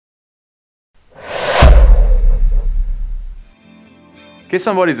Kiss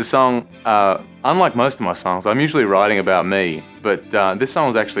Somebody's a song, unlike most of my songs, I'm usually writing about me, but this song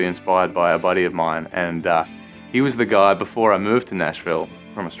was actually inspired by a buddy of mine, and he was the guy before I moved to Nashville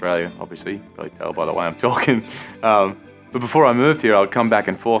from Australia, obviously, you can probably tell by the way I'm talking. But before I moved here, I would come back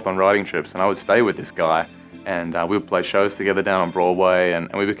and forth on writing trips, and I would stay with this guy, and we would play shows together down on Broadway, and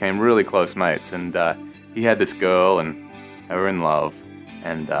we became really close mates, and he had this girl, and they were in love,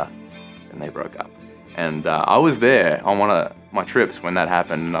 and they broke up. And I was there on one of my trips when that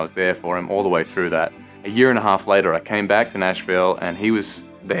happened, and I was there for him all the way through that. A year and a half later, I came back to Nashville, and he was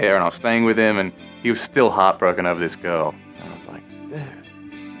there, and I was staying with him, and he was still heartbroken over this girl. And I was like,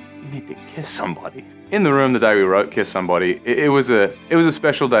 dude, you need to kiss somebody. In the room the day we wrote Kiss Somebody, it was a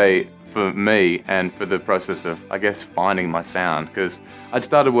special day for me and for the process of, I guess, finding my sound, because I'd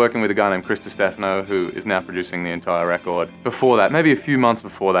started working with a guy named Chris Stefano, who is now producing the entire record. Before that, maybe a few months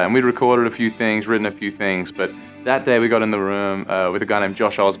before that, and we'd recorded a few things, written a few things, but that day we got in the room with a guy named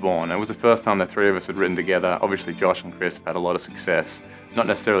Josh Osborne. It was the first time the three of us had written together. Obviously Josh and Chris have had a lot of success, not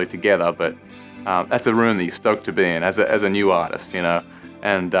necessarily together, but that's a room that you're stoked to be in as a new artist, you know.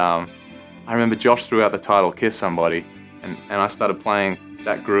 And I remember Josh threw out the title Kiss Somebody, and I started playing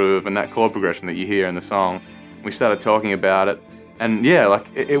that groove and that chord progression that you hear in the song. We started talking about it, and yeah, like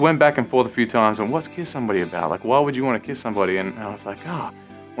it went back and forth a few times on what's Kiss Somebody about? Like, why would you want to kiss somebody? And I was like,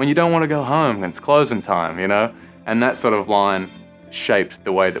 when you don't want to go home and it's closing time, you know? And that sort of line shaped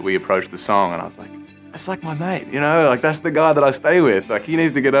the way that we approached the song, and I was like, that's like my mate, you know? Like, that's the guy that I stay with. Like, he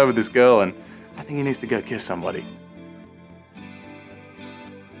needs to get over this girl, and I think he needs to go kiss somebody.